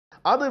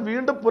അത്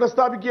വീണ്ടും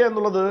പുനഃസ്ഥാപിക്കുക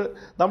എന്നുള്ളത്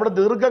നമ്മുടെ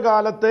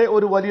ദീർഘകാലത്തെ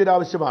ഒരു വലിയൊരു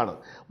ആവശ്യമാണ്.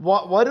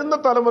 വരുന്ന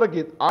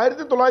തലമുറയ്ക്ക്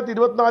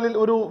 1924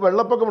 ഒരു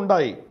വെള്ളപ്പൊക്കം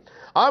ഉണ്ടായി.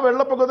 ആ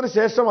വെള്ളപ്പൊക്കത്തിന്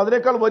ശേഷം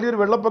അതിനേക്കാൾ വലിയൊരു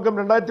വെള്ളപ്പൊക്കം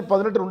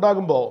 2018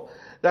 ഉണ്ടാകുമ്പോൾ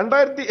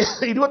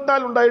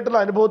 2024 ഉണ്ടായിട്ടുള്ള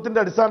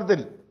അനുഭവത്തിൻ്റെ അടിസ്ഥാനത്തിൽ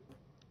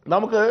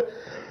നമുക്ക്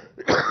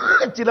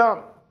ചില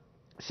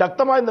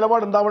ശക്തമായ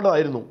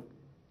നിലപാടുണ്ടാവേണ്ടതായിരുന്നു.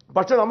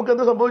 പക്ഷെ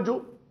നമുക്കെന്ത് സംഭവിച്ചു?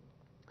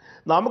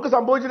 നമുക്ക്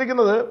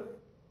സംഭവിച്ചിരിക്കുന്നത്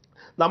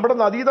നമ്മുടെ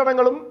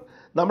നദീതടങ്ങളും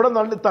നമ്മുടെ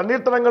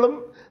തണ്ണീർത്തടങ്ങളും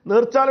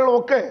നീർച്ചാലുകളും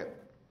ഒക്കെ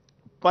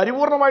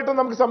പരിപൂർണമായിട്ടും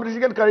നമുക്ക്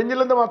സംരക്ഷിക്കാൻ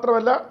കഴിഞ്ഞില്ലെന്ന്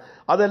മാത്രമല്ല,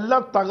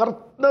 അതെല്ലാം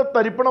തകർന്ന്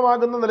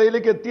തരിപ്പണമാകുന്ന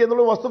നിലയിലേക്ക് എത്തി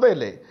എന്നുള്ള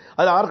വസ്തുതയല്ലേ.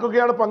 അതിൽ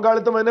ആർക്കൊക്കെയാണ്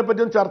പങ്കാളിത്തം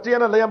അതിനെപ്പറ്റിയും ചർച്ച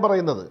ചെയ്യാനല്ല ഞാൻ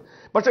പറയുന്നത്.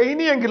 പക്ഷേ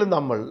ഇനിയെങ്കിലും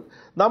നമ്മൾ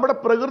നമ്മുടെ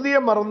പ്രകൃതിയെ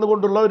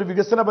മറന്നുകൊണ്ടുള്ള ഒരു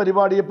വികസന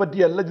പരിപാടിയെ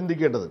പറ്റിയല്ല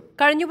ചിന്തിക്കേണ്ടത്.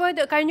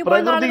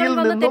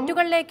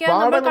 തെറ്റുകളിലേക്ക്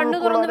നമ്മൾ കണ്ണു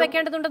തുറന്നു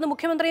വെക്കേണ്ടതുണ്ടെന്ന്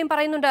മുഖ്യമന്ത്രിയും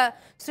പറയുന്നുണ്ട്.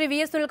 ശ്രീ വി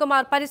എസ്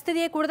സുനിൽകുമാർ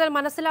പരിസ്ഥിതിയെ കൂടുതൽ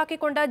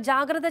മനസ്സിലാക്കിക്കൊണ്ട്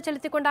ജാഗ്രത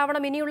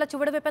ചെലുത്തിക്കൊണ്ടാവണം ഇനിയുള്ള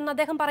ചുവടുവെപ്പെന്ന്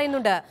അദ്ദേഹം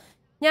പറയുന്നുണ്ട്.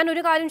 ഞാൻ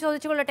ഒരു കാര്യം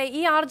ചോദിച്ചുകൊള്ളട്ടെ,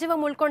 ഈ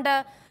ആർജവം ഉൾക്കൊണ്ട്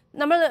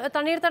നമ്മൾ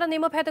തണ്ണീർത്തട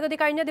നിയമ ഭേദഗതി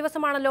കഴിഞ്ഞ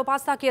ദിവസമാണല്ലോ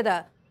പാസ്സാക്കിയത്.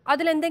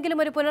 അതിലെന്തെങ്കിലും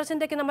ഒരു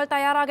പുനർചിന്തയ്ക്ക് നമ്മൾ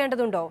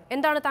തയ്യാറാകേണ്ടതുണ്ടോ?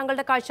 എന്താണ്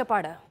താങ്കളുടെ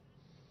കാഴ്ചപ്പാട്?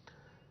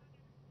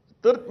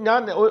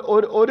 ഞാൻ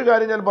ഒരു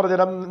കാര്യം ഞാൻ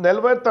പറഞ്ഞുതരാം.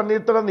 നെൽവയൽ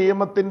തണ്ണീർത്തട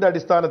നിയമത്തിൻ്റെ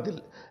അടിസ്ഥാനത്തിൽ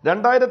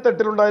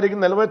 2008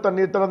 ഉണ്ടായിരിക്കുന്ന നെൽവയൽ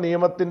തണ്ണീർത്തട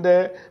നിയമത്തിൻ്റെ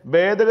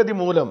ഭേദഗതി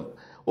മൂലം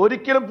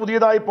ഒരിക്കലും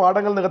പുതിയതായി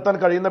പാടങ്ങൾ നികത്താൻ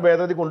കഴിയുന്ന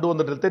ഭേദഗതി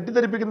കൊണ്ടുവന്നിട്ടില്ല.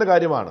 തെറ്റിദ്ധരിപ്പിക്കുന്ന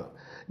കാര്യമാണ്.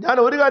 ഞാൻ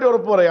ഒരു കാര്യം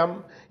ഉറപ്പ് പറയാം,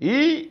 ഈ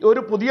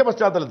ഒരു പുതിയ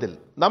പശ്ചാത്തലത്തിൽ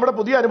നമ്മുടെ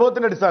പുതിയ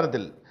അനുഭവത്തിൻ്റെ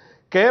അടിസ്ഥാനത്തിൽ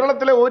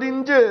കേരളത്തിലെ 1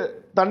 ഇഞ്ച്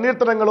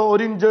തണ്ണീർത്തടങ്ങളോ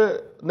 1 ഇഞ്ച്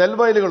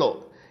നെൽവയലുകളോ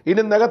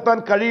ഇനി നികത്താൻ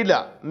കഴിയില്ല.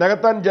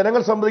 നികത്താൻ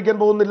ജനങ്ങൾ സമ്മതിക്കാൻ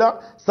പോകുന്നില്ല,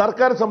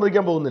 സർക്കാർ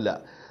സമ്മതിക്കാൻ പോകുന്നില്ല.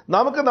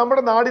 നമുക്ക്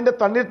നമ്മുടെ നാടിൻ്റെ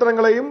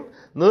തണ്ണീർത്തടങ്ങളെയും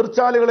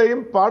നീർച്ചാലുകളെയും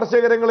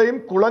പാടശേഖരങ്ങളെയും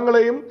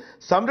കുളങ്ങളെയും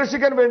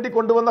സംരക്ഷിക്കാൻ വേണ്ടി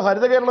കൊണ്ടുവന്ന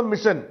ഹരിത കേരളം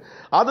മിഷൻ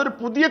അതൊരു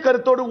പുതിയ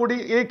കരുത്തോടു കൂടി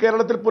ഈ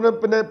കേരളത്തിൽ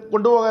പിന്നെ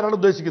കൊണ്ടുപോകാനാണ്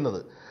ഉദ്ദേശിക്കുന്നത്.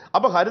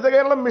 അപ്പോൾ ഹരിത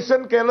കേരളം മിഷൻ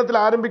കേരളത്തിൽ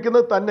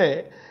ആരംഭിക്കുന്നത് തന്നെ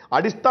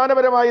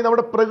അടിസ്ഥാനപരമായി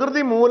നമ്മുടെ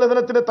പ്രകൃതി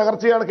മൂലധനത്തിൻ്റെ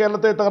തകർച്ചയാണ്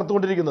കേരളത്തെ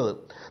തകർത്തുകൊണ്ടിരിക്കുന്നത്.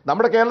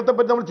 നമ്മുടെ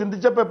കേരളത്തെപ്പറ്റി നമ്മൾ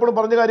ചിന്തിച്ചപ്പോൾ എപ്പോഴും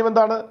പറഞ്ഞ കാര്യം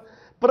എന്താണ്?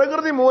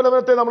 പ്രകൃതി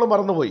മൂലധനത്തെ നമ്മൾ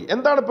മറന്നുപോയി.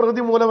 എന്താണ്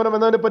പ്രകൃതി മൂലധനം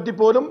എന്നതിനെ പറ്റി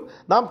പോലും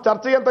നാം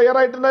ചർച്ച ചെയ്യാൻ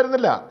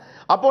തയ്യാറായിട്ടുണ്ടായിരുന്നില്ല.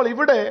 അപ്പോൾ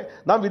ഇവിടെ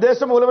നാം വിദേശ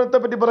മൂലധനത്തെ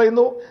പറ്റി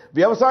പറയുന്നു,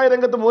 വ്യവസായ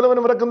രംഗത്ത്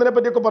മൂലധനം ഇറക്കുന്നതിനെ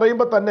പറ്റിയൊക്കെ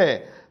പറയുമ്പോൾ തന്നെ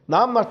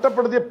നാം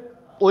നഷ്ടപ്പെടുത്തിയ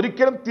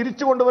ഒരിക്കലും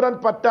തിരിച്ചു കൊണ്ടുവരാൻ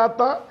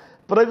പറ്റാത്ത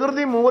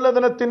പ്രകൃതി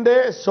മൂലധനത്തിൻ്റെ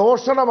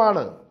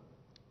ശോഷണമാണ്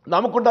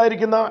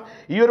നമുക്കുണ്ടായിരിക്കുന്ന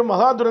ഈ ഒരു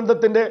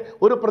മഹാദുരന്തത്തിൻ്റെ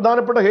ഒരു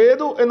പ്രധാനപ്പെട്ട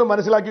ഹേതു എന്ന്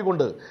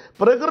മനസ്സിലാക്കിക്കൊണ്ട്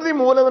പ്രകൃതി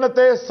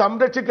മൂലധനത്തെ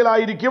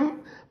സംരക്ഷിക്കലായിരിക്കും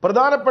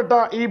പ്രധാനപ്പെട്ട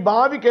ഈ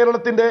ഭാവി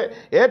കേരളത്തിൻ്റെ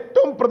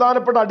ഏറ്റവും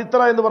പ്രധാനപ്പെട്ട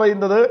അടിത്തറ എന്ന്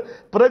പറയുന്നത്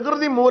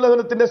പ്രകൃതി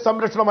മൂലധനത്തിൻ്റെ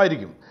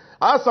സംരക്ഷണമായിരിക്കും.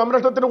 ആ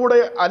സംരക്ഷണത്തിനു കൂടെ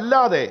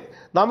അല്ലാതെ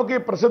നമുക്ക് ഈ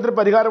പ്രശ്നത്തിന്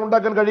പരിഹാരം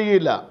ഉണ്ടാക്കാൻ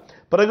കഴിയുകയില്ല.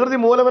 പ്രകൃതി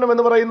മൂലധനം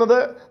എന്ന് പറയുന്നത്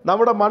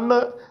നമ്മുടെ മണ്ണ്,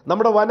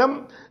 നമ്മുടെ വനം,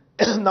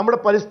 നമ്മുടെ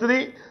പരിസ്ഥിതി,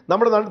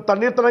 നമ്മുടെ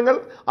തണ്ണീർത്തടങ്ങൾ,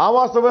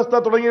 ആവാസ വ്യവസ്ഥ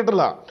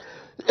തുടങ്ങിയിട്ടുള്ള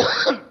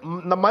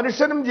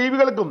മനുഷ്യനും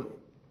ജീവികൾക്കും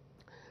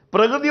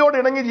പ്രകൃതിയോട്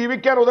ഇണങ്ങി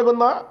ജീവിക്കാൻ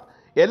ഉതകുന്ന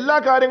എല്ലാ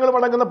കാര്യങ്ങളും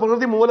അടങ്ങുന്ന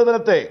പ്രകൃതി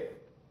മൂലധനത്തെ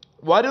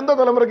വരുന്ന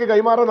തലമുറയ്ക്ക്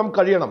കൈമാറാൻ നമുക്ക്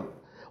കഴിയണം.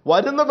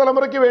 വരുന്ന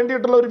തലമുറയ്ക്ക്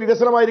വേണ്ടിയിട്ടുള്ള ഒരു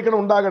വികസനമായിരിക്കണം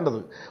ഉണ്ടാകേണ്ടത്.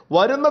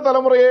 വരുന്ന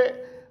തലമുറയെ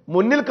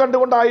മുന്നിൽ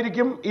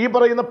കണ്ടുകൊണ്ടായിരിക്കും ഈ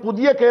പറയുന്ന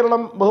പുതിയ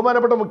കേരളം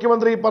ബഹുമാനപ്പെട്ട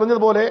മുഖ്യമന്ത്രി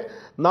പറഞ്ഞതുപോലെ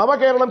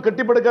നവകേരളം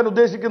കെട്ടിപ്പടുക്കാൻ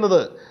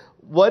ഉദ്ദേശിക്കുന്നത്.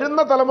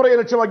 വരുന്ന തലമുറയെ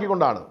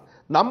ലക്ഷ്യമാക്കിക്കൊണ്ടാണ്.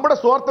 നമ്മുടെ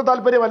സ്വാർത്ഥ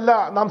താല്പര്യമല്ല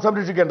നാം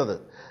സംരക്ഷിക്കേണ്ടത്.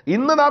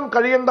 ഇന്ന് നാം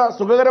കഴിയേണ്ട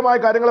സുഖകരമായ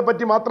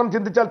കാര്യങ്ങളെപ്പറ്റി മാത്രം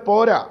ചിന്തിച്ചാൽ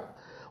പോരാ.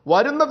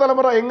 വരുന്ന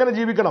തലമുറ എങ്ങനെ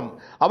ജീവിക്കണം,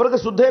 അവർക്ക്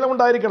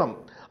ശുദ്ധജലമുണ്ടായിരിക്കണം,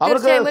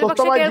 അവർക്ക്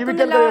സ്വസ്ഥമായി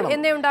ജീവിക്കാൻ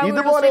കഴിയണം.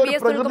 ഇതുപോലെ ഒരു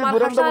പ്രകൃതി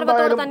ദുരന്തം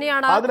ഉണ്ടായാലും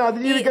അതിനെ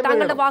അതിജീവിക്കാൻ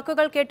താങ്കളുടെ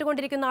വാക്കുകൾ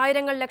കേട്ടുകൊണ്ടിരിക്കുന്ന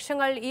ആയിരങ്ങൾ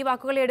ലക്ഷങ്ങൾ ഈ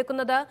വാക്കുകളെ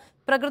എടുക്കുന്നത്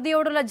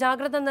പ്രകൃതിയോടുള്ള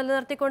ജാഗ്രത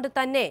നിലനിർത്തിക്കൊണ്ട്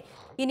തന്നെ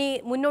ഇനി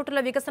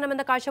മുന്നോട്ടുള്ള വികസനം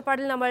എന്ന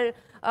കാഴ്ചപ്പാടിൽ നമ്മൾ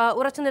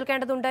ഉറച്ചു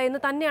നിൽക്കേണ്ടതുണ്ട് എന്ന്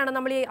തന്നെയാണ്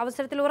നമ്മൾ ഈ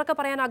അവസരത്തിൽ ഉറക്കെ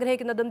പറയാൻ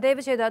ആഗ്രഹിക്കുന്നതും.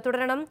 ദയവ് ചെയ്ത്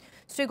തുടരണം.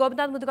 ശ്രീ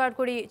ഗോപിനാഥ് മുതുകാട്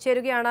കൂടി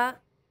ചേരുകയാണ്.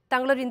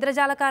 താങ്കളൊരു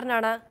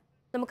ഇന്ദ്രജാലക്കാരനാണ്.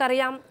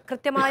 നമുക്കറിയാം,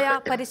 കൃത്യമായ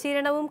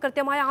പരിശീലനവും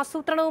കൃത്യമായ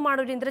ആസൂത്രണവുമാണ്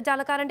ഒരു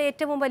ഇന്ദ്രജാലക്കാരൻ്റെ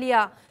ഏറ്റവും വലിയ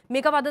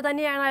മികവ്. അത്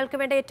തന്നെയാണ് അയാൾക്ക്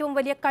വേണ്ട ഏറ്റവും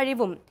വലിയ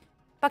കഴിവും.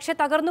 പക്ഷെ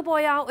തകർന്നു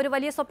പോയ ഒരു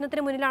വലിയ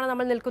സ്വപ്നത്തിന് മുന്നിലാണ്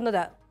നമ്മൾ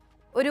നിൽക്കുന്നത്.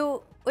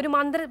 ഒരു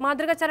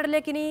മാതൃക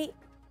ചരടിലേക്ക് ഇനി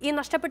ഈ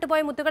നഷ്ടപ്പെട്ടു പോയ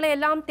മുത്തുകളെ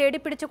എല്ലാം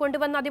തേടിപ്പിടിച്ച്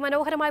കൊണ്ടുവന്ന്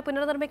അതിമനോഹരമായി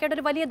പുനർനിർമ്മിക്കേണ്ട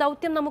ഒരു വലിയ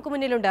ദൗത്യം നമുക്ക്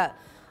മുന്നിലുണ്ട്.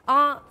 ആ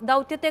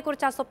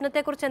ദൗത്യത്തെക്കുറിച്ച്, ആ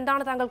സ്വപ്നത്തെക്കുറിച്ച്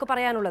എന്താണ് താങ്കൾക്ക്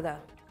പറയാനുള്ളത്?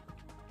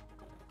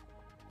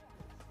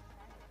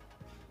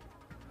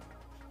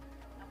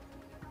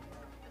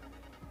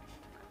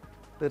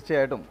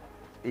 തീർച്ചയായിട്ടും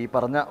ഈ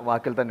പറഞ്ഞ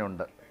വാക്കിൽ തന്നെ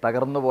ഉണ്ട്,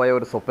 തകർന്നുപോയ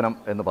ഒരു സ്വപ്നം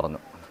എന്ന് പറഞ്ഞു.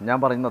 ഞാൻ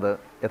പറയുന്നത്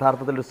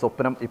യഥാർത്ഥത്തിൽ ഒരു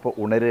സ്വപ്നം ഇപ്പോൾ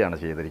ഉണരുകയാണ്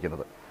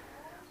ചെയ്തിരിക്കുന്നത്.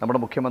 നമ്മുടെ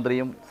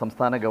മുഖ്യമന്ത്രിയും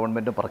സംസ്ഥാന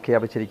ഗവൺമെൻറ്റും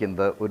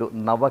പ്രഖ്യാപിച്ചിരിക്കുന്നത് ഒരു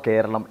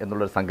നവകേരളം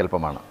എന്നുള്ളൊരു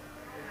സങ്കല്പമാണ്.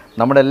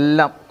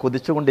 നമ്മളെല്ലാം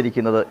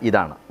കൊതിച്ചുകൊണ്ടിരിക്കുന്നത്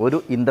ഇതാണ്. ഒരു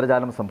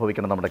ഇന്ദ്രജാലം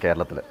സംഭവിക്കണം നമ്മുടെ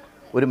കേരളത്തിൽ,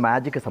 ഒരു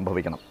മാജിക്ക്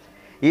സംഭവിക്കണം.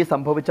 ഈ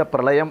സംഭവിച്ച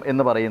പ്രളയം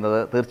എന്ന് പറയുന്നത്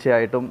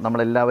തീർച്ചയായിട്ടും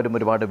നമ്മളെല്ലാവരും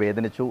ഒരുപാട്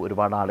വേദനിച്ചു,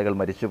 ഒരുപാട് ആളുകൾ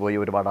മരിച്ചുപോയി,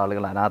 ഒരുപാട്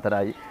ആളുകൾ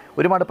അനാഥരായി,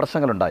 ഒരുപാട്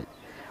പ്രശ്നങ്ങളുണ്ടായി.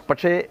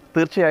 പക്ഷേ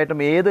തീർച്ചയായിട്ടും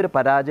ഏതൊരു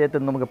പരാജയത്തിൽ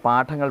നിന്നും നമുക്ക്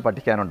പാഠങ്ങൾ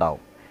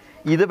പഠിക്കാനുണ്ടാവും.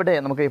 ഇതിവിടെ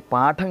നമുക്ക് ഈ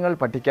പാഠങ്ങൾ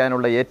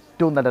പഠിക്കാനുള്ള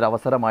ഏറ്റവും നല്ലൊരു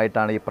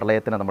അവസരമായിട്ടാണ് ഈ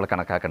പ്രളയത്തിനെ നമ്മൾ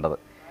കണക്കാക്കേണ്ടത്.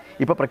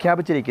 ഇപ്പോൾ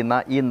പ്രഖ്യാപിച്ചിരിക്കുന്ന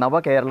ഈ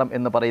നവകേരളം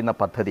എന്ന് പറയുന്ന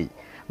പദ്ധതി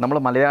നമ്മൾ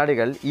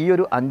മലയാളികൾ ഈ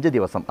ഒരു 5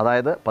 ദിവസം,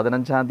 അതായത്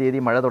 15-ാം തീയതി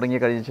മഴ തുടങ്ങി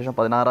കഴിഞ്ഞ ശേഷം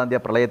 16-ാം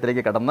തീയതി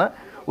പ്രളയത്തിലേക്ക് കടന്ന്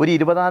ഒരു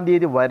 20-ാം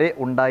തീയതി വരെ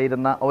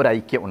ഉണ്ടായിരുന്ന ഒരു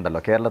ഐക്യം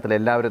ഉണ്ടല്ലോ, കേരളത്തിൽ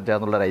എല്ലാവരും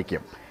ചേർന്നുള്ളൊരു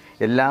ഐക്യം,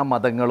 എല്ലാ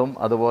മതങ്ങളും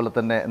അതുപോലെ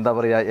തന്നെ എന്താ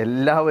പറയുക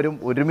എല്ലാവരും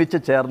ഒരുമിച്ച്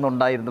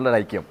ചേർന്നുണ്ടായിരുന്നുള്ളൊരു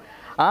ഐക്യം.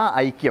 ആ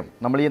ഐക്യം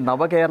നമ്മൾ ഈ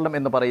നവകേരളം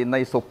എന്ന് പറയുന്ന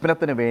ഈ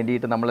സ്വപ്നത്തിന്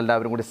വേണ്ടിയിട്ട്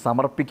നമ്മളെല്ലാവരും കൂടി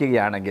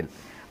സമർപ്പിക്കുകയാണെങ്കിൽ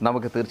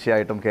നമുക്ക്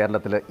തീർച്ചയായിട്ടും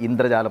കേരളത്തിൽ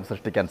ഇന്ദ്രജാലം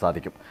സൃഷ്ടിക്കാൻ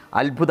സാധിക്കും,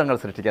 അത്ഭുതങ്ങൾ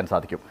സൃഷ്ടിക്കാൻ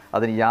സാധിക്കും,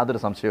 അതിന് യാതൊരു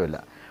സംശയവുമില്ല.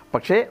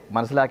 പക്ഷേ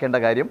മനസ്സിലാക്കേണ്ട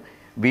കാര്യം,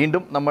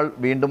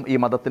 വീണ്ടും ഈ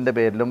മതത്തിൻ്റെ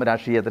പേരിലും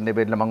രാഷ്ട്രീയത്തിൻ്റെ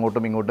പേരിലും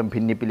അങ്ങോട്ടും ഇങ്ങോട്ടും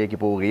ഭിന്നിപ്പിലേക്ക്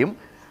പോവുകയും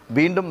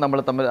വീണ്ടും നമ്മൾ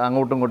തമ്മിൽ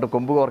അങ്ങോട്ടും ഇങ്ങോട്ടും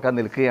കൊമ്പ് കോർക്കാൻ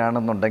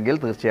നിൽക്കുകയാണെന്നുണ്ടെങ്കിൽ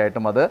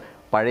തീർച്ചയായിട്ടും അത്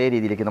പഴയ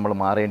രീതിയിലേക്ക് നമ്മൾ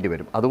മാറേണ്ടി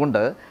വരും. അതുകൊണ്ട്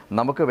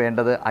നമുക്ക്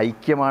വേണ്ടത്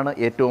ഐക്യമാണ്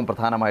ഏറ്റവും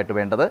പ്രധാനമായിട്ട്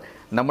വേണ്ടത്.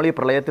 നമ്മൾ ഈ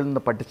പ്രളയത്തിൽ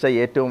നിന്ന് പഠിച്ച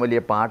ഏറ്റവും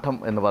വലിയ പാഠം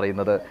എന്ന്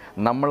പറയുന്നത്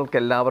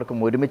നമ്മൾക്കെല്ലാവർക്കും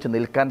ഒരുമിച്ച്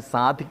നിൽക്കാൻ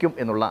സാധിക്കും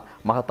എന്നുള്ള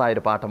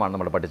മഹത്തായൊരു പാഠമാണ്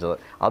നമ്മൾ പഠിച്ചത്.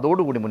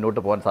 അതോടുകൂടി മുന്നോട്ട്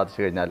പോകാൻ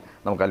സാധിച്ചു കഴിഞ്ഞാൽ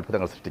നമുക്ക്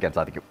അത്ഭുതങ്ങൾ സൃഷ്ടിക്കാൻ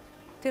സാധിക്കും.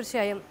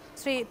 തീർച്ചയായും.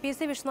 ശ്രീ പി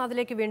സി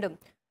വിശ്വനാഥിലേക്ക് വീണ്ടും.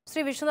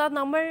 ശ്രീ വിശ്വനാഥ്,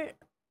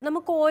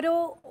 നമുക്ക്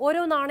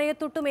ഓരോ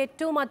നാണയത്തൊട്ടും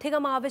ഏറ്റവും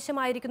അധികം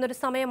ആവശ്യമായിരിക്കുന്ന ഒരു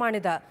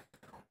സമയമാണിത്.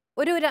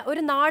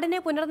 ഒരു നാടിനെ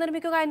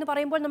പുനർനിർമ്മിക്കുക എന്ന്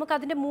പറയുമ്പോൾ നമുക്ക്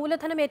അതിൻ്റെ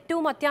മൂലധനം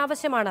ഏറ്റവും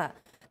അത്യാവശ്യമാണ്.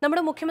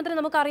 നമ്മുടെ മുഖ്യമന്ത്രി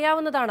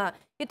നമുക്കറിയാവുന്നതാണ്.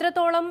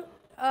 ഇത്രത്തോളം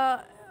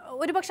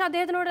ഒരുപക്ഷെ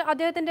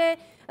അദ്ദേഹത്തിൻ്റെ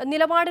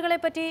നിലപാടുകളെ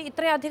പറ്റി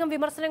ഇത്രയധികം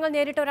വിമർശനങ്ങൾ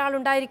നേരിട്ട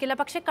ഒരാളുണ്ടായിരിക്കില്ല.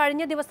 പക്ഷെ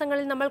കഴിഞ്ഞ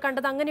ദിവസങ്ങളിൽ നമ്മൾ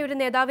കണ്ടത് അങ്ങനെ ഒരു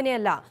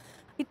നേതാവിനെയല്ല.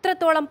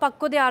 ഇത്രത്തോളം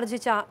പക്വത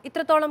ആർജിച്ച,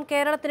 ഇത്രത്തോളം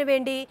കേരളത്തിന്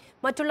വേണ്ടി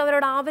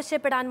മറ്റുള്ളവരോട്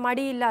ആവശ്യപ്പെടാൻ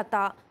മടിയില്ലാത്ത,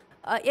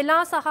 എല്ലാ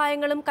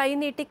സഹായങ്ങളും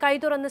കൈനീട്ടി കൈ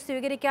തുറന്ന്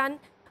സ്വീകരിക്കാൻ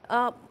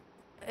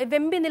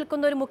വെമ്പി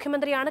നിൽക്കുന്ന ഒരു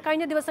മുഖ്യമന്ത്രിയാണ്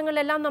കഴിഞ്ഞ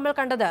ദിവസങ്ങളിലെല്ലാം നമ്മൾ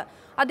കണ്ടത്.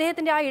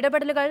 അദ്ദേഹത്തിൻ്റെ ആ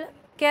ഇടപെടലുകൾ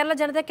കേരള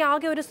ജനതയ്ക്ക്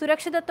ആകെ ഒരു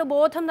സുരക്ഷിതത്വ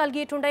ബോധം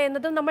നൽകിയിട്ടുണ്ട്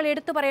എന്നതും നമ്മൾ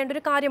എടുത്തു പറയേണ്ട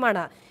ഒരു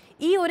കാര്യമാണ്.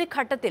 ഈ ഒരു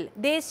ഘട്ടത്തിൽ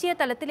ദേശീയ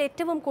തലത്തിൽ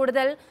ഏറ്റവും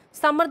കൂടുതൽ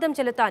സമ്മർദ്ദം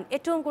ചെലുത്താൻ,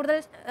 ഏറ്റവും കൂടുതൽ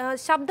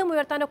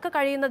ശബ്ദമുയർത്താനൊക്കെ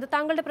കഴിയുന്നത്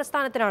താങ്കളുടെ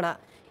പ്രസ്ഥാനത്തിനാണ്.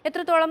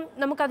 എത്രത്തോളം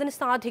നമുക്കതിന്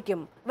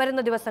സാധിക്കും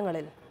വരുന്ന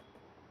ദിവസങ്ങളിൽ?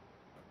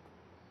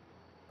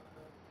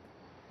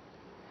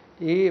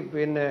 ഈ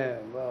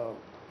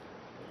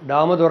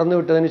ഡാം തുറന്നു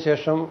വിട്ടതിന്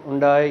ശേഷം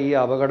ഉണ്ടായ ഈ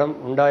അപകടം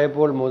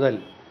ഉണ്ടായപ്പോൾ മുതൽ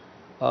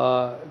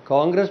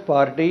കോൺഗ്രസ്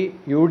പാർട്ടി,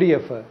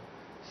 UDF,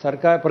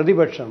 സർക്കാർ,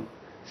 പ്രതിപക്ഷം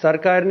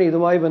സർക്കാരിന്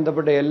ഇതുമായി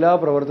ബന്ധപ്പെട്ട എല്ലാ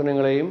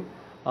പ്രവർത്തനങ്ങളെയും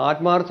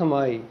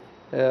ആത്മാർത്ഥമായി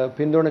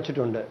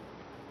പിന്തുണച്ചിട്ടുണ്ട്.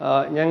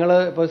 ഞങ്ങൾ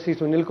ഇപ്പോൾ ശ്രീ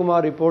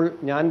സുനിൽകുമാർ ഇപ്പോൾ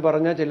ഞാൻ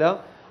പറഞ്ഞ ചില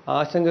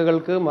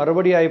ആശങ്കകൾക്ക്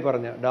മറുപടിയായി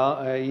പറഞ്ഞ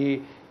ഈ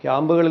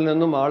ക്യാമ്പുകളിൽ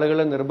നിന്നും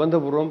ആളുകളെ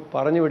നിർബന്ധപൂർവ്വം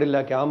പറഞ്ഞു വിടില്ല,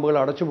 ക്യാമ്പുകൾ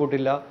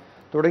അടച്ചുപൂട്ടില്ല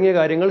തുടങ്ങിയ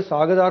കാര്യങ്ങൾ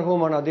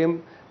സ്വാഗതാർഹവുമാണ്. അദ്ദേഹം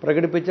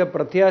പ്രകടിപ്പിച്ച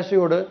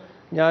പ്രത്യാശയോട്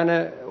ഞാൻ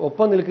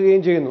ഒപ്പം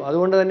നിൽക്കുകയും ചെയ്യുന്നു.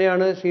 അതുകൊണ്ട്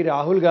തന്നെയാണ് ശ്രീ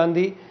രാഹുൽ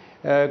ഗാന്ധി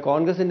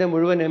കോൺഗ്രസിൻ്റെ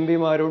മുഴുവൻ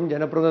MPമാരും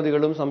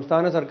ജനപ്രതിനിധികളും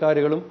സംസ്ഥാന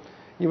സർക്കാരുകളും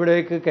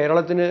ഇവിടേക്ക്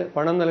കേരളത്തിന്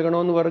പണം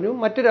നൽകണമെന്ന് പറഞ്ഞു.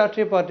 മറ്റ്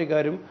രാഷ്ട്രീയ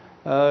പാർട്ടിക്കാരും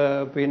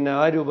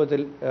ആ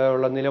രൂപത്തിൽ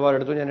ഉള്ള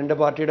നിലപാടെടുത്തു. ഞാൻ എൻ്റെ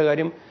പാർട്ടിയുടെ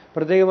കാര്യം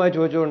പ്രത്യേകമായി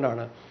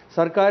ചോദിച്ചുകൊണ്ടാണ്.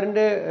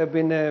 സർക്കാരിൻ്റെ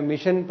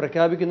മിഷൻ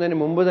പ്രഖ്യാപിക്കുന്നതിന്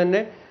മുമ്പ്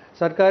തന്നെ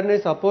സർക്കാരിനെ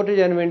സപ്പോർട്ട്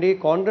ചെയ്യാൻ വേണ്ടി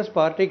കോൺഗ്രസ്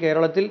പാർട്ടി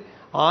കേരളത്തിൽ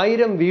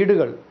 1000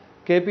 വീടുകൾ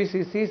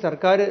KPCC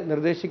സർക്കാർ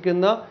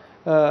നിർദ്ദേശിക്കുന്ന,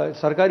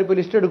 സർക്കാർ ഇപ്പോൾ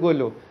ലിസ്റ്റ്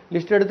എടുക്കുമല്ലോ,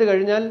 ലിസ്റ്റ് എടുത്തു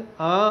കഴിഞ്ഞാൽ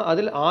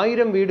അതിൽ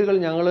 1000 വീടുകൾ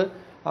ഞങ്ങൾ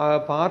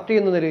പാർട്ടി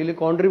എന്ന നിലയിൽ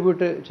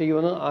കോൺട്രിബ്യൂട്ട്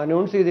ചെയ്യുമെന്ന്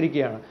അനൗൺസ്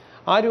ചെയ്തിരിക്കുകയാണ്.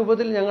 ആ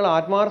രൂപത്തിൽ ഞങ്ങൾ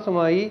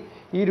ആത്മാർത്ഥമായി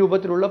ഈ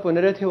രൂപത്തിലുള്ള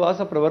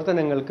പുനരധിവാസ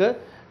പ്രവർത്തനങ്ങൾക്ക്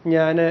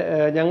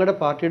ഞങ്ങളുടെ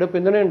പാർട്ടിയുടെ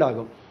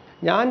പിന്തുണയുണ്ടാകും.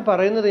 ഞാൻ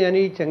പറയുന്നത്, ഞാൻ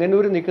ഈ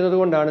ചെങ്ങന്നൂരിൽ നിൽക്കുന്നത്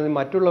കൊണ്ടാണ്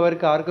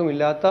മറ്റുള്ളവർക്ക് ആർക്കും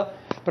ഇല്ലാത്ത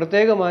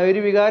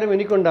പ്രത്യേകമായൊരു വികാരം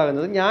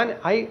എനിക്കുണ്ടാകുന്നത്.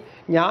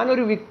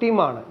 ഞാനൊരു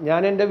വിക്ടിമാണ്.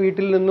 ഞാൻ എൻ്റെ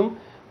വീട്ടിൽ നിന്നും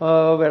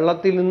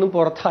വെള്ളത്തിൽ നിന്നും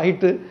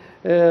പുറത്തായിട്ട്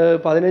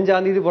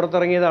 15-ാം തീയതി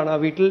പുറത്തിറങ്ങിയതാണ്. ആ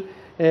വീട്ടിൽ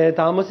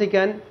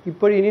താമസിക്കാൻ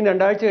ഇനി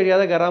 2 ആഴ്ച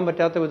കഴിയാതെ കയറാൻ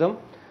പറ്റാത്ത വിധം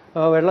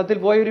വെള്ളത്തിൽ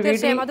പോയ ഒരു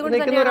വീട്ടിൽ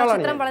നിൽക്കുന്ന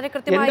ഒരാളാണ്.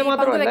 എന്റെ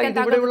മാത്രമല്ല,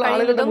 ഇവിടെയുള്ള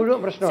ആളുകളുടെ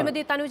മുഴുവൻ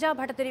പ്രശ്നമാണ്. തനുജ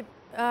ഭട്ടത്തിരി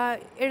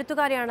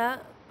എഴുത്തുകാരിയാണ്.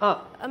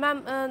 മാം,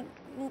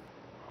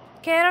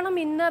 കേരളം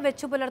ഇന്ന്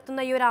വെച്ചു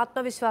പുലർത്തുന്ന ഈ ഒരു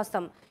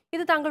ആത്മവിശ്വാസം,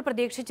 ഇത് താങ്കൾ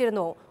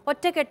പ്രതീക്ഷിച്ചിരുന്നോ?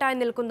 ഒറ്റക്കെട്ടായി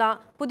നിൽക്കുന്ന,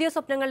 പുതിയ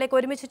സ്വപ്നങ്ങളിലേക്ക്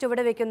ഒരുമിച്ച്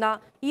ചുവടുവെക്കുന്ന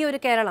ഈ ഒരു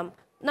കേരളം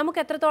നമുക്ക്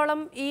എത്രത്തോളം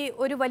ഈ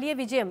ഒരു വലിയ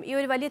വിജയം, ഈ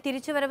ഒരു വലിയ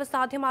തിരിച്ചുവരവ്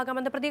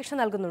സാധ്യമാകാമെന്ന് പ്രതീക്ഷ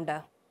നൽകുന്നുണ്ട്?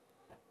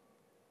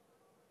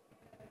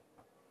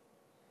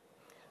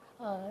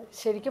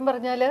 ശരിക്കും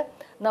പറഞ്ഞാൽ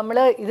നമ്മൾ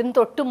ഇതിന്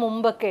തൊട്ട്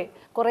മുമ്പൊക്കെ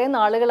കുറേ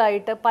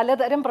നാളുകളായിട്ട്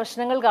പലതരം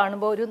പ്രശ്നങ്ങൾ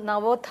കാണുമ്പോൾ ഒരു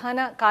നവോത്ഥാന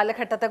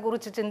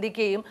കാലഘട്ടത്തെക്കുറിച്ച്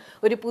ചിന്തിക്കുകയും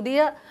ഒരു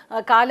പുതിയ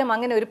കാലം,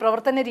 അങ്ങനെ ഒരു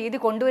പ്രവർത്തന രീതി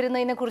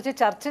കൊണ്ടുവരുന്നതിനെക്കുറിച്ച്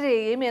ചർച്ച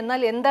ചെയ്യുകയും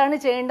എന്നാൽ എന്താണ്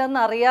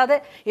ചെയ്യേണ്ടതെന്ന് അറിയാതെ,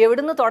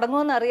 എവിടുന്ന്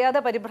തുടങ്ങുമെന്ന്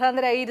അറിയാതെ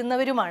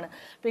പരിഭ്രാന്തരായിരുന്നവരുമാണ്.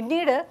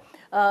 പിന്നീട്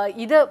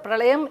ഇത്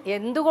പ്രളയം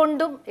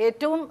എന്തുകൊണ്ടും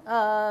ഏറ്റവും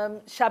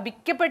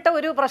ശപിക്കപ്പെട്ട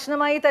ഒരു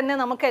പ്രശ്നമായി തന്നെ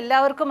നമുക്ക്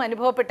എല്ലാവർക്കും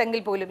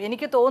അനുഭവപ്പെട്ടെങ്കിൽ പോലും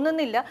എനിക്ക്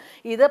തോന്നുന്നില്ല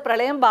ഇത്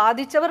പ്രളയം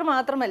ബാധിച്ചവർ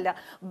മാത്രമല്ല,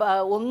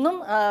 ഒന്നും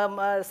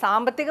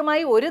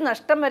സാമ്പത്തികമായി ഒരു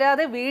നഷ്ടം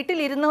വരാതെ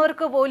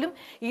വീട്ടിലിരുന്നവർക്ക് പോലും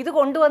ഇത്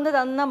കൊണ്ടുവന്ന്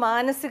തന്ന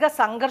മാനസിക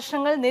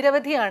സംഘർഷങ്ങൾ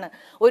നിരവധിയാണ്.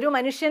 ഒരു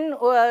മനുഷ്യൻ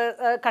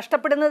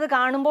കഷ്ടപ്പെടുന്നത്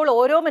കാണുമ്പോൾ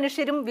ഓരോ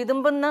മനുഷ്യരും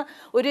വിതുമ്പുന്ന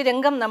ഒരു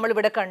രംഗം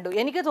നമ്മളിവിടെ കണ്ടു.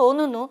 എനിക്ക്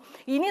തോന്നുന്നു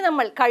ഇനി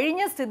നമ്മൾ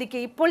കഴിഞ്ഞ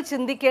സ്ഥിതിക്ക് ഇപ്പോൾ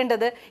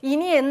ചിന്തിക്കേണ്ടത്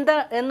ഇനി എന്താ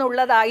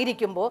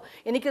എന്നുള്ളതായിരിക്കുമ്പോൾ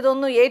എനിക്ക്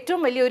തോന്നുന്നു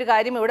ഏറ്റവും വലിയൊരു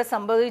കാര്യം ഇവിടെ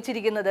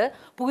സംഭവിച്ചിരിക്കുന്നത്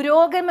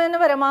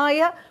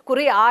പുരോഗമനപരമായ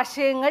കുറേ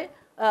ആശയങ്ങൾ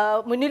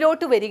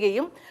മുന്നിലോട്ട്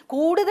വരികയും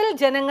കൂടുതൽ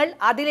ജനങ്ങൾ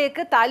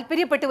അതിലേക്ക്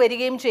താല്പര്യപ്പെട്ട്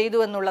വരികയും ചെയ്തു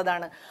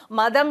എന്നുള്ളതാണ്.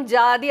 മതം,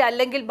 ജാതി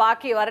അല്ലെങ്കിൽ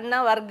ബാക്കി വർണ്ണ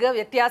വർഗ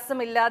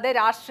വ്യത്യാസമില്ലാതെ,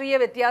 രാഷ്ട്രീയ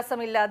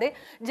വ്യത്യാസമില്ലാതെ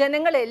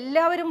ജനങ്ങൾ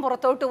എല്ലാവരും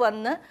പുറത്തോട്ട്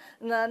വന്ന്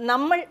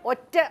നമ്മൾ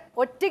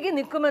ഒറ്റയ്ക്ക്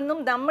നിൽക്കുമെന്നും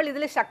നമ്മൾ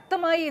ഇതിൽ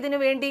ശക്തമായി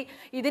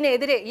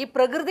ഇതിനെതിരെ, ഈ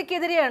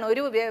പ്രകൃതിക്കെതിരെയാണ്,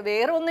 ഒരു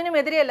വേറെ ഒന്നിനും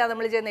എതിരെയല്ല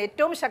നമ്മൾ ചെയ്യുന്നത്,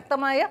 ഏറ്റവും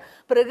ശക്തമായ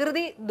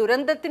പ്രകൃതി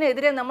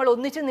ദുരന്തത്തിനെതിരെ നമ്മൾ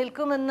ഒന്നിച്ച്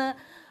നിൽക്കുമെന്ന്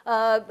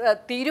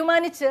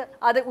തീരുമാനിച്ച്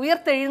അത്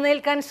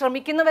ഉയർത്തെഴുന്നേൽക്കാൻ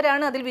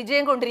ശ്രമിക്കുന്നവരാണ്, അതിൽ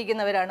വിജയം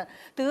കൊണ്ടിരിക്കുന്നവരാണ്.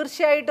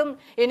 തീർച്ചയായിട്ടും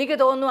എനിക്ക്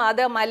തോന്നുന്നു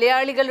അത്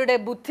മലയാളികളുടെ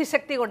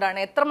ബുദ്ധിശക്തി കൊണ്ടാണ്.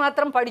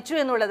 എത്രമാത്രം പഠിച്ചു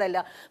എന്നുള്ളതല്ല,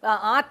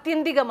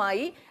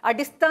 ആത്യന്തികമായി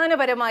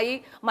അടിസ്ഥാനപരമായി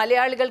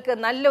മലയാളികൾക്ക്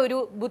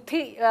നല്ലൊരു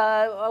ബുദ്ധി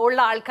ഉള്ള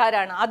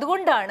ആൾക്കാരാണ്.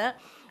 അതുകൊണ്ടാണ്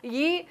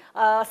ഈ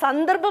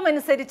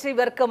സന്ദർഭമനുസരിച്ച്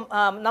ഇവർക്കും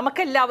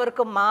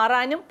നമുക്കെല്ലാവർക്കും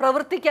മാറാനും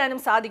പ്രവർത്തിക്കാനും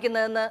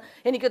സാധിക്കുന്നതെന്ന്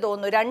എനിക്ക്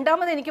തോന്നുന്നു.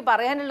 രണ്ടാമത് എനിക്ക്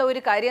പറയാനുള്ള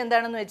ഒരു കാര്യം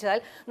എന്താണെന്ന് വെച്ചാൽ,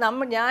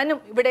 ഞാനും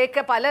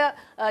ഇവിടെയൊക്കെ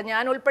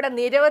ഞാൻ ഉൾപ്പെടെ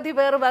നിരവധി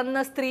പേർ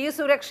വന്ന് സ്ത്രീ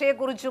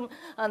സുരക്ഷയെക്കുറിച്ചും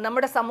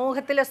നമ്മുടെ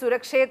സമൂഹത്തിലെ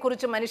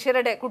സുരക്ഷയെക്കുറിച്ചും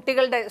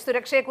കുട്ടികളുടെ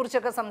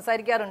സുരക്ഷയെക്കുറിച്ചൊക്കെ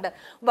സംസാരിക്കാറുണ്ട്.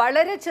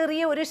 വളരെ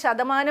ചെറിയ ഒരു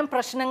ശതമാനം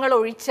പ്രശ്നങ്ങൾ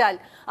ഒഴിച്ചാൽ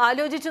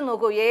ആലോചിച്ച്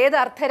നോക്കൂ, ഏത്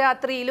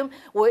അർദ്ധരാത്രിയിലും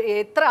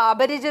എത്ര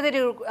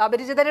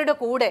അപരിചിതരുടെ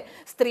കൂടെ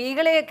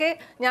സ്ത്രീകളെയൊക്കെ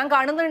ഞാൻ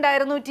കാണുന്നുണ്ടായിരുന്നു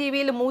ടി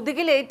വിയിൽ,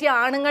 മുതുകിലേറ്റിയ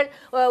ആണുങ്ങൾ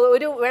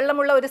ഒരു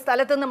വെള്ളമുള്ള ഒരു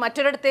സ്ഥലത്ത് നിന്ന്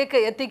മറ്റൊരിടത്തേക്ക്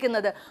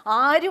എത്തിക്കുന്നത്.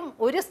 ആരും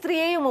ഒരു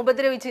സ്ത്രീയെയും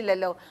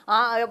ഉപദ്രവിച്ചില്ലല്ലോ.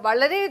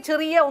 വളരെ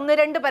ചെറിയ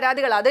 1-2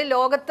 പരാതികൾ, അത്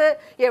ലോകത്ത്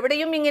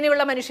എവിടെയും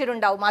ഇങ്ങനെയുള്ള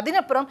മനുഷ്യരുണ്ടാവും.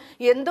 അതിനപ്പുറം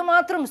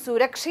എന്തുമാത്രം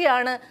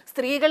സുരക്ഷയാണ്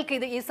സ്ത്രീകൾക്ക്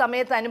ഈ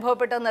സമയത്ത്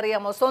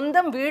അനുഭവപ്പെട്ടതെന്നറിയാമോ?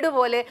 സ്വന്തം വീട്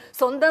പോലെ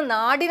സ്വന്തം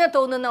നാടിനെ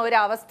തോന്നുന്ന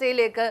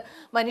ഒരവസ്ഥയിലേക്ക്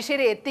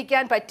മനുഷ്യരെ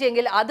എത്തിക്കാൻ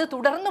പറ്റിയെങ്കിൽ അത്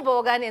തുടർന്നു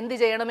പോകാൻ എന്ത്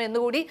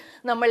ചെയ്യണമെന്നുകൂടി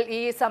നമ്മൾ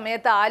ഈ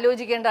സമയത്ത്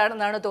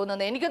ആലോചിക്കേണ്ടതാണെന്നാണ്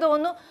തോന്നുന്നത്. എനിക്ക്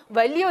തോന്നുന്നു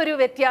വലിയൊരു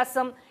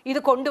വ്യത്യാസം ഇത്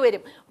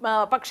കൊണ്ടുവരും.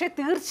 പക്ഷേ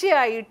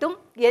തീർച്ചയായിട്ടും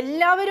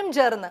എല്ലാവരും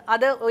ചേർന്ന്,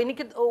 അത്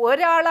എനിക്ക്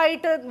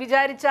ഒരാളായിട്ട്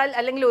വിചാരിച്ചാൽ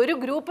അല്ലെങ്കിൽ ഒരു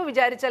ഗ്രൂപ്പ്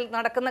വിചാരിച്ചാൽ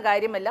നടക്കുന്ന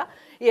കാര്യമല്ല.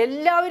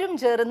 എല്ലാവരും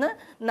ചേർന്ന്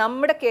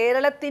നമ്മുടെ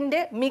കേരളത്തിൻ്റെ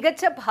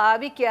മികച്ച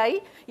ഭാവിക്കായി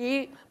ഈ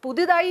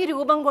പുതുതായി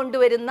രൂപം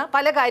കൊണ്ടുവരുന്ന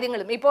പല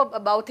കാര്യങ്ങളും, ഇപ്പോൾ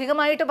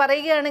ബൗദ്ധികമായിട്ട്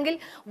പറയുകയാണെങ്കിൽ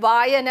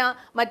വായന,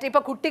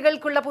 മറ്റിപ്പോൾ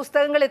കുട്ടികൾക്കുള്ള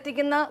പുസ്തകങ്ങൾ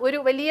എത്തിക്കുന്ന ഒരു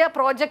വലിയ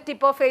പ്രോജക്റ്റ്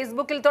ഇപ്പോൾ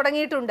ഫേസ്ബുക്കിൽ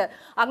തുടങ്ങിയിട്ടുണ്ട്.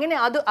 അങ്ങനെ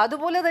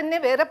അതുപോലെ തന്നെ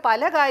വേറെ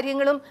പല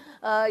കാര്യങ്ങളും,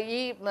 ഈ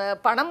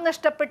പണം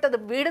നഷ്ടപ്പെട്ടത്,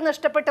 വീട്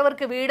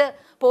നഷ്ടപ്പെട്ടവർക്ക് വീട്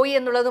പോയി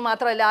എന്നുള്ളത്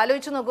മാത്രമല്ല.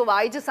 ആലോചിച്ച് നോക്കൂ,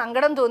 വായിച്ച്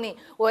സങ്കടം തോന്നി.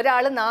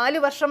 ഒരാൾ 4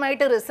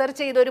 വർഷമായിട്ട്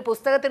റിസർച്ച് ചെയ്ത ഒരു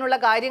പുസ്തകത്തിനുള്ള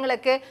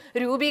കാര്യങ്ങളൊക്കെ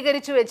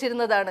രൂപീകരിച്ചു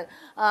വെച്ചിരുന്നതാണ്.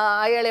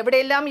 അയാൾ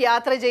എവിടെയെല്ലാം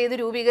യാത്ര ചെയ്ത്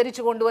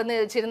രൂപീകരിച്ചു കൊണ്ടുവന്ന്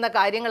വെച്ചിരുന്ന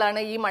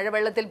കാര്യങ്ങളാണ് ഈ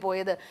മഴവെള്ളത്തിൽ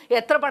പോയത്.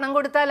 എത്ര പണം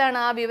കൊടുത്താലാണ്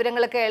ആ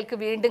വിവരങ്ങളൊക്കെ അയാൾക്ക്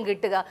വീണ്ടും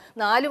കിട്ടുക?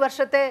 4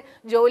 വർഷത്തെ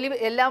ജോലി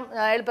എല്ലാം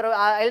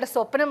അയാളുടെ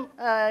സ്വപ്നം,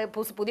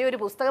 പുതിയൊരു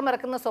പുസ്തകം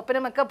ഇറക്കുന്ന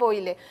സ്വപ്നമൊക്കെ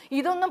പോയില്ലേ?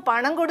 ഇതൊന്നും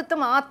പണം കൊടുത്ത്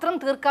മാത്രം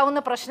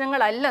തീർക്കാവുന്ന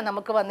പ്രശ്നങ്ങളല്ല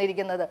നമുക്ക്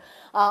വന്നിരിക്കുന്നത്.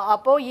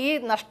 അപ്പോൾ ഈ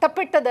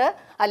നഷ്ടപ്പെട്ടത്,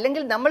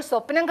 അല്ലെങ്കിൽ നമ്മൾ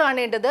സ്വപ്നം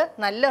കാണേണ്ടത്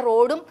നല്ല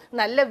റോഡും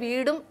നല്ല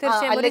വീടും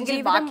അല്ലെങ്കിൽ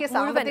ബാക്കി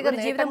സാമ്പത്തിക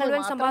നേട്ടങ്ങൾ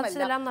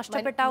സമ്പാദിച്ചതെല്ലാം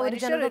നഷ്ടപ്പെട്ട ഒരു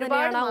ജനത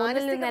തന്നെയാണ്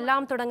ഒന്നിൽ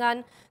നിന്നെല്ലാം തുടങ്ങാൻ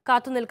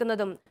കാത്തു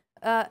നിൽക്കുന്നതും.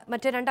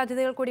 മറ്റ് 2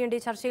 അതിഥികൾ കൂടിയുണ്ട് ഈ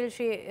ചർച്ചയിൽ,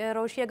 ശ്രീ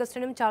റോഷി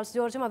അഗസ്റ്റിനും ചാൾസ്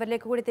ജോർജും.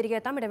 അവരിലേക്ക് കൂടി തിരികെ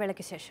എത്താം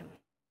ഇടവേളയ്ക്ക് ശേഷം.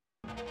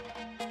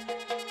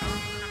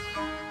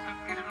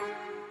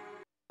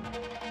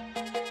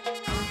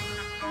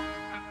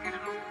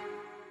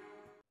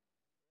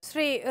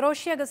 ശ്രീ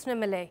റോഷി അഗസ്റ്റിൻ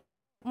MLA,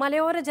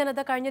 മലയോര ജനത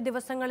കഴിഞ്ഞ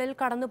ദിവസങ്ങളിൽ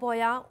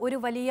കടന്നുപോയ ഒരു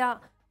വലിയ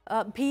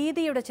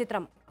ഭീതിയുടെ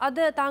ചിത്രം,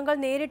 അത് താങ്കൾ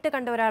നേരിട്ട്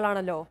കണ്ട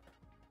ഒരാളാണല്ലോ.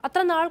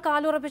 അത്ര നാൾ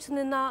കാലുറപ്പിച്ചു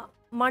നിന്ന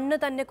മണ്ണ്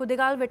തന്നെ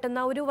കുതികാൽ വെട്ടുന്ന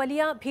ഒരു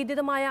വലിയ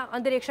ഭീതിതമായ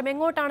അന്തരീക്ഷം,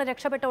 എങ്ങോട്ടാണ്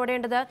രക്ഷപ്പെട്ട്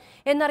ഓടേണ്ടത്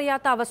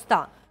എന്നറിയാത്ത അവസ്ഥ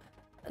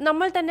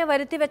നമ്മൾ തന്നെ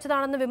വരുത്തി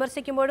വെച്ചതാണെന്ന്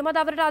വിമർശിക്കുമ്പോഴും അത്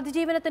അവരുടെ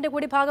അതിജീവനത്തിന്റെ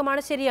കൂടി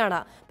ഭാഗമാണ്, ശരിയാണ്.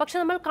 പക്ഷെ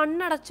നമ്മൾ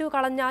കണ്ണടച്ചു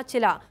കളഞ്ഞ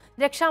ചില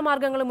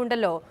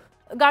രക്ഷാമാർഗങ്ങളുമുണ്ടല്ലോ,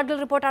 ഗാഡ്ഗിൽ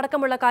റിപ്പോർട്ട്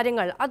അടക്കമുള്ള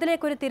കാര്യങ്ങൾ,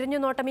 അതിലേക്കൊരു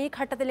തിരിഞ്ഞുനോട്ടം ഈ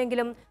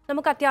ഘട്ടത്തിലെങ്കിലും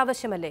നമുക്ക്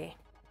അത്യാവശ്യമല്ലേ?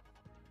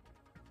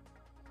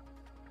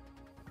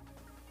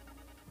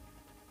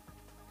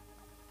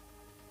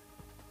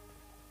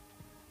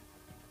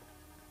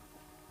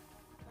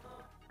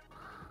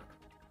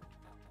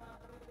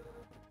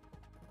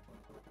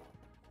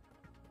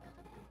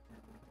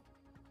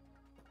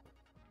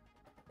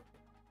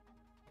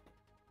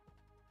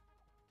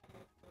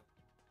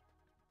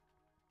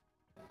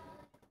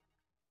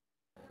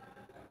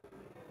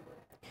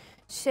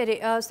 ശരി,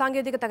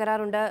 സാങ്കേതിക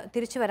തകരാറുണ്ട്,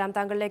 തിരിച്ചു വരാം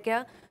താങ്കളിലേക്ക്.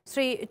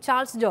 ശ്രീ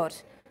ചാൾസ് ജോർജ്,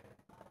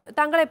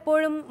 താങ്കൾ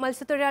എപ്പോഴും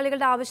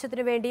മത്സ്യത്തൊഴിലാളികളുടെ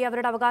ആവശ്യത്തിന് വേണ്ടി,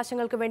 അവരുടെ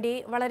അവകാശങ്ങൾക്ക് വേണ്ടി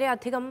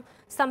വളരെയധികം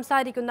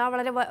സംസാരിക്കുന്ന,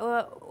 വളരെ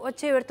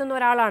ഒച്ചയുയർത്തുന്ന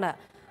ഒരാളാണ്.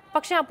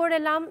 പക്ഷേ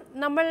അപ്പോഴെല്ലാം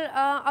നമ്മൾ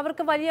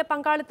അവർക്ക് വലിയ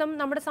പങ്കാളിത്തം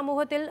നമ്മുടെ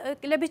സമൂഹത്തിൽ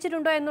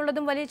ലഭിച്ചിട്ടുണ്ടോ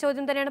എന്നുള്ളതും വലിയ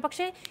ചോദ്യം തന്നെയാണ്.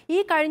 പക്ഷേ ഈ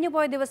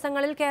കഴിഞ്ഞുപോയ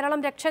ദിവസങ്ങളിൽ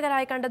കേരളം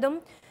രക്ഷകരായി കണ്ടതും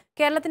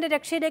കേരളത്തിന്റെ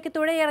രക്ഷയിലേക്ക്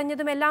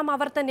തുഴയെറിഞ്ഞതും എല്ലാം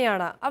അവർ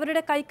തന്നെയാണ്.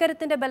 അവരുടെ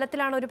കൈക്കരുത്തിന്റെ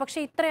ബലത്തിലാണ് ഒരു പക്ഷേ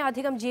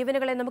ഇത്രയധികം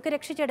ജീവനുകളെ നമുക്ക്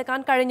രക്ഷിച്ചെടുക്കാൻ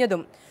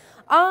കഴിഞ്ഞതും.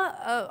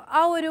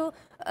 ആ ഒരു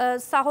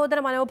സഹോദര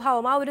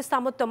മനോഭാവം, ആ ഒരു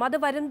സമത്വം, അത്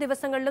വരും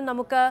ദിവസങ്ങളിലും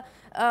നമുക്ക്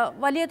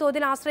വലിയ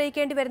തോതിൽ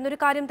ആശ്രയിക്കേണ്ടി വരുന്നൊരു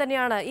കാര്യം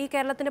തന്നെയാണ് ഈ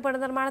കേരളത്തിന്റെ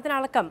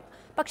പുനർനിർമ്മാണത്തിനടക്കം.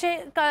 പക്ഷേ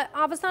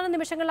അവസാന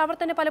നിമിഷങ്ങളിൽ അവർ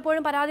തന്നെ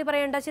പലപ്പോഴും പരാതി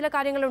പറയേണ്ട ചില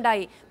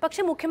കാര്യങ്ങളുണ്ടായി.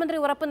 പക്ഷെ മുഖ്യമന്ത്രി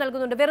ഉറപ്പ്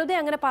നൽകുന്നുണ്ട്, വെറുതെ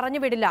അങ്ങനെ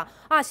പറഞ്ഞു വിടില്ല,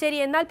 ശരി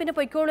എന്നാൽ പിന്നെ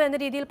പൊയ്ക്കോളൂ എന്ന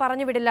രീതിയിൽ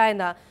പറഞ്ഞു വിടില്ല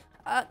എന്ന്.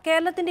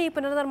 കേരളത്തിന്റെ ഈ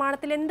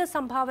പുനർനിർമ്മാണത്തിൽ എന്ത്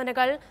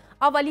സംഭാവനകൾ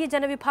ആ വലിയ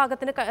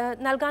ജനവിഭാഗത്തിന്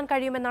നൽകാൻ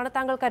കഴിയുമെന്നാണ്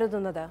താങ്കൾ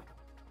കരുതുന്നത്?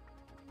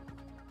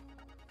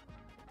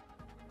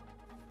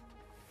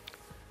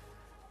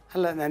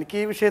 അല്ല, എനിക്ക്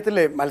ഈ വിഷയത്തിൽ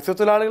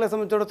മത്സ്യത്തൊഴിലാളികളെ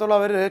സംബന്ധിച്ചിടത്തോളം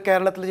അവർ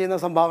കേരളത്തിൽ ചെയ്യുന്ന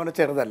സംഭാവന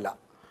ചെറുതല്ല.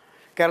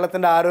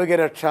 കേരളത്തിൻ്റെ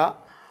ആരോഗ്യരക്ഷ,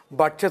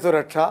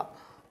 ഭക്ഷ്യസുരക്ഷ,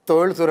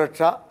 തൊഴിൽ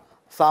സുരക്ഷ,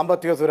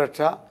 സാമ്പത്തിക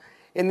സുരക്ഷ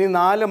എന്നീ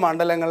 4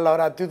 മണ്ഡലങ്ങളിൽ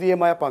അവർ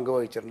അദ്വിതീയമായ പങ്ക്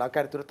വഹിച്ചിട്ടുണ്ട്.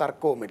 അക്കാര്യത്തിൽ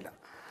തർക്കവുമില്ല.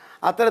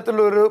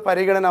 അത്തരത്തിലുള്ളൊരു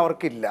പരിഗണന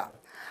അവർക്കില്ല.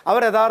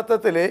 അവർ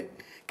യഥാർത്ഥത്തിൽ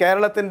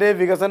കേരളത്തിൻ്റെ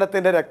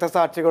വികസനത്തിൻ്റെ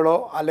രക്തസാക്ഷികളോ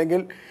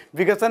അല്ലെങ്കിൽ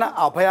വികസന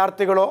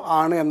അഭയാർത്ഥികളോ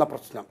ആണ് എന്ന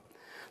പ്രശ്നം.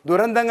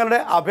 ദുരന്തങ്ങളുടെ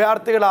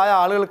അഭയാർത്ഥികളായ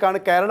ആളുകൾക്കാണ്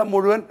കേരളം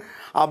മുഴുവൻ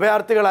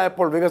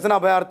അഭയാർത്ഥികളായപ്പോൾ, വികസന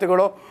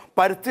അഭയാർത്ഥികളോ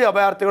പരിസ്ഥിതി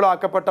അഭയാർത്ഥികളോ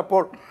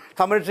ആക്കപ്പെട്ടപ്പോൾ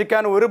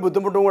സംരക്ഷിക്കാൻ ഒരു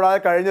ബുദ്ധിമുട്ടും കൂടാതെ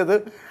കഴിഞ്ഞത്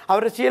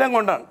അവരുടെ ശീലം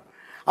കൊണ്ടാണ്.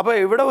 അപ്പോൾ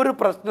ഇവിടെ ഒരു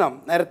പ്രശ്നം,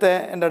 നേരത്തെ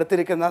എൻ്റെ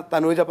അടുത്തിരിക്കുന്ന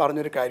തനൂജ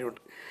പറഞ്ഞൊരു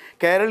കാര്യമുണ്ട്.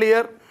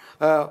 കേരളീയർ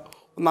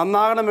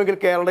നന്നാകണമെങ്കിൽ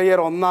കേരളീയർ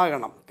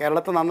ഒന്നാകണം.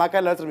 കേരളത്തെ നന്നാക്കാൻ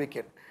എല്ലാവരും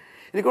ശ്രമിക്കുകയാണ്.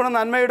 എനിക്കൊന്ന്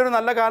നന്മയുടെ ഒരു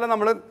നല്ല കാലം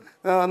നമ്മൾ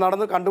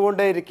നടന്ന്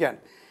കണ്ടുകൊണ്ടേയിരിക്കുകയാണ്.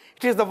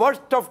 It is the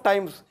worst of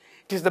times,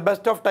 it is the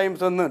best of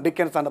times എന്ന്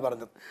ഡിക്കൻസ് ആണ്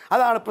പറഞ്ഞത്.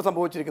 അതാണ് ഇപ്പോൾ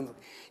സംഭവിച്ചിരിക്കുന്നത്.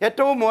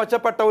 ഏറ്റവും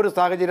മോശപ്പെട്ട ഒരു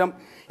സാഹചര്യം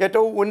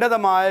ഏറ്റവും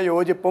ഉന്നതമായ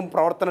യോജിപ്പും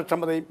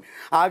പ്രവർത്തനക്ഷമതയും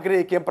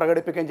ആഗ്രഹിക്കുകയും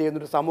പ്രകടിപ്പിക്കുകയും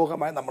ചെയ്യുന്നൊരു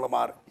സമൂഹമായി നമ്മൾ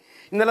മാറി.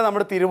 ഇന്നലെ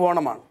നമ്മുടെ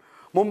തിരുവോണമാണ്.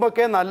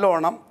 മുമ്പൊക്കെ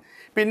നല്ലോണം,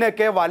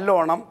 പിന്നെയൊക്കെ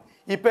വല്ലോണം,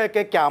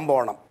 ഇപ്പോഴൊക്കെ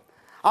ക്യാമ്പോണം.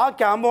 ആ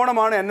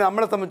ക്യാമ്പോണമാണ്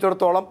നമ്മളെ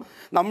സംബന്ധിച്ചിടത്തോളം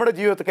നമ്മുടെ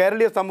ജീവിതത്തിൽ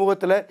കേരളീയ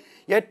സമൂഹത്തിലെ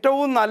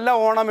ഏറ്റവും നല്ല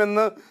ഓണം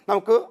എന്ന്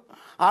നമുക്ക്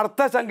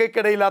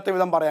അർത്ഥശങ്കയ്ക്കിടയില്ലാത്ത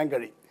വിധം പറയാൻ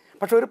കഴിയും.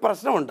 പക്ഷെ ഒരു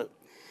പ്രശ്നമുണ്ട്.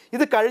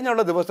 ഇത്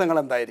കഴിഞ്ഞുള്ള ദിവസങ്ങൾ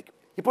എന്തായിരിക്കും?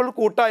 ഇപ്പോൾ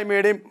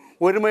കൂട്ടായ്മയുടെയും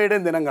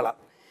ഒരുമയുടെയും ദിനങ്ങളാണ്.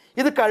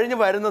 ഇത് കഴിഞ്ഞ്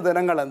വരുന്ന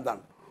ദിനങ്ങൾ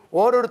എന്താണ്?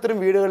 ഓരോരുത്തരും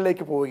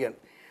വീടുകളിലേക്ക് പോവുകയാണ്.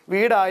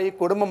 വീടായി,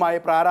 കുടുംബമായി,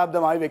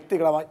 പ്രാരാബ്ധമായി,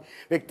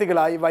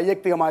 വ്യക്തികളായി,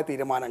 വൈയക്തികമായ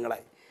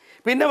തീരുമാനങ്ങളായി.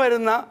 പിന്നെ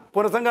വരുന്ന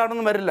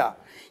പുനഃസംഘാടനം വരില്ല.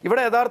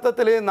 ഇവിടെ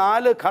യഥാർത്ഥത്തിൽ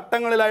 4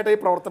 ഘട്ടങ്ങളിലായിട്ട് ഈ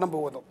പ്രവർത്തനം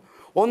പോകുന്നു.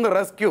 1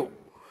 റെസ്ക്യൂ,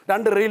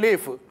 2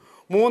 റിലീഫ്,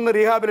 3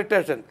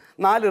 റീഹാബിലിറ്റേഷൻ,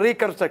 4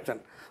 റീകൺസ്ട്രക്ഷൻ,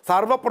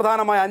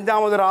 സർവ്വപ്രധാനമായ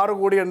 5ാമതൊരു 6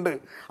 കൂടിയുണ്ട്,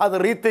 അത്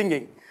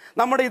റീതിങ്കിങ്.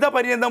 നമ്മുടെ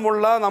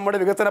ഇതപര്യന്തമുള്ള നമ്മുടെ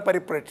വികസന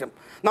പരിപ്രേക്ഷ്യം,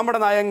 നമ്മുടെ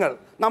നയങ്ങൾ,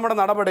 നമ്മുടെ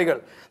നടപടികൾ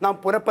നാം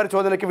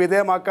പുനഃപരിശോധനയ്ക്ക്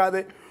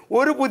വിധേയമാക്കാതെ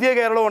ഒരു പുതിയ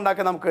കേരളം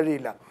ഉണ്ടാക്കാൻ നമുക്ക്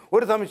കഴിയില്ല.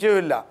 ഒരു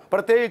സംശയവുമില്ല.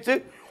 പ്രത്യേകിച്ച്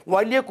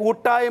വലിയ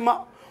കൂട്ടായ്മ,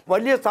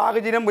 വലിയ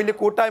സാഹചര്യം, വലിയ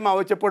കൂട്ടായ്മ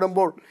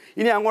ആവശ്യപ്പെടുമ്പോൾ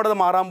ഇനി അങ്ങോട്ടത്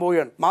മാറാൻ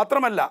പോവുകയാണ്.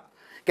 മാത്രമല്ല,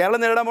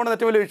 കേരളം നേരിടാൻ പോകുന്ന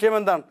ഏറ്റവും വലിയ വിഷയം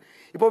എന്താണ്?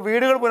 ഇപ്പോൾ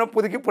വീടുകൾ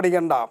പുതുക്കി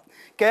പിടിക്കേണ്ട,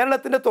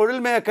 കേരളത്തിൻ്റെ തൊഴിൽ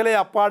മേഖലയെ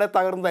അപ്പാടെ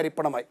തകർന്ന്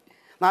തരിപ്പണമായി.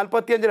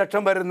 45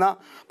 ലക്ഷം വരുന്ന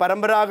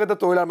പരമ്പരാഗത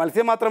തൊഴിലാണ്.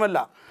 മത്സ്യം മാത്രമല്ല,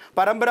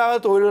 പരമ്പരാഗത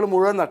തൊഴിലുകൾ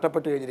മുഴുവൻ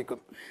നഷ്ടപ്പെട്ട്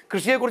കഴിഞ്ഞിരിക്കുന്നു.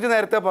 കൃഷിയെക്കുറിച്ച്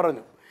നേരത്തെ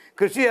പറഞ്ഞു.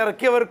 കൃഷി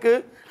ഇറക്കിയവർക്ക്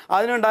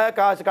അതിനുണ്ടായ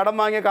കാശ്, കടം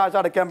വാങ്ങിയ കാശ്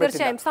അടയ്ക്കാൻ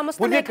പറ്റില്ല.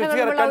 പുതിയ കൃഷി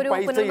ഇറക്കാൻ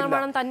പൈസ ഇല്ല.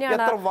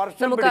 എത്ര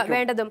വർഷം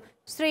വേണ്ടതും.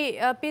 Shri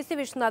P C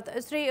Vishwanath,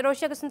 Shri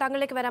Roshy Augustine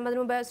താങ്കളിലേക്ക് വരാം.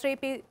 അതിനു മുമ്പ് ശ്രീ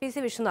പി സി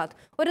വിശ്വനാഥ്,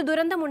 ഒരു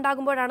ദുരന്തം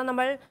ഉണ്ടാകുമ്പോഴാണ്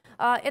നമ്മൾ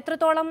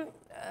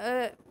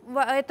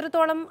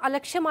എത്രത്തോളം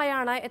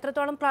അലക്ഷ്യമായാണ്,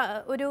 എത്രത്തോളം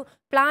ഒരു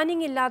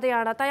പ്ലാനിങ്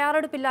ഇല്ലാതെയാണ്,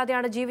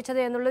 തയ്യാറെടുപ്പില്ലാതെയാണ് ജീവിച്ചത്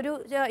എന്നുള്ളൊരു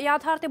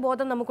യാഥാർത്ഥ്യ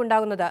ബോധം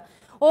നമുക്കുണ്ടാകുന്നത്.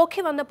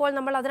 ഓഖി വന്നപ്പോൾ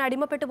നമ്മൾ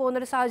അതിനടിമപ്പെട്ടു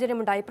പോകുന്നൊരു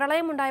സാഹചര്യമുണ്ടായി.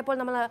 പ്രളയം ഉണ്ടായപ്പോൾ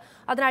നമ്മൾ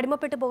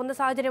അതിനടിമപ്പെട്ടു പോകുന്ന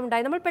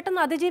സാഹചര്യമുണ്ടായി. നമ്മൾ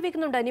പെട്ടെന്ന്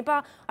അതിജീവിക്കുന്നുണ്ട്. നിപ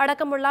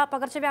അടക്കമുള്ള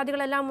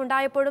പകർച്ചവ്യാധികളെല്ലാം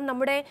ഉണ്ടായപ്പോഴും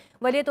നമ്മുടെ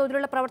വലിയ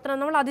തോതിലുള്ള പ്രവർത്തനം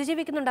നമ്മൾ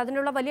അതിജീവിക്കുന്നുണ്ട്.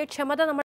 അതിനുള്ള വലിയ ക്ഷമത നമ്മൾ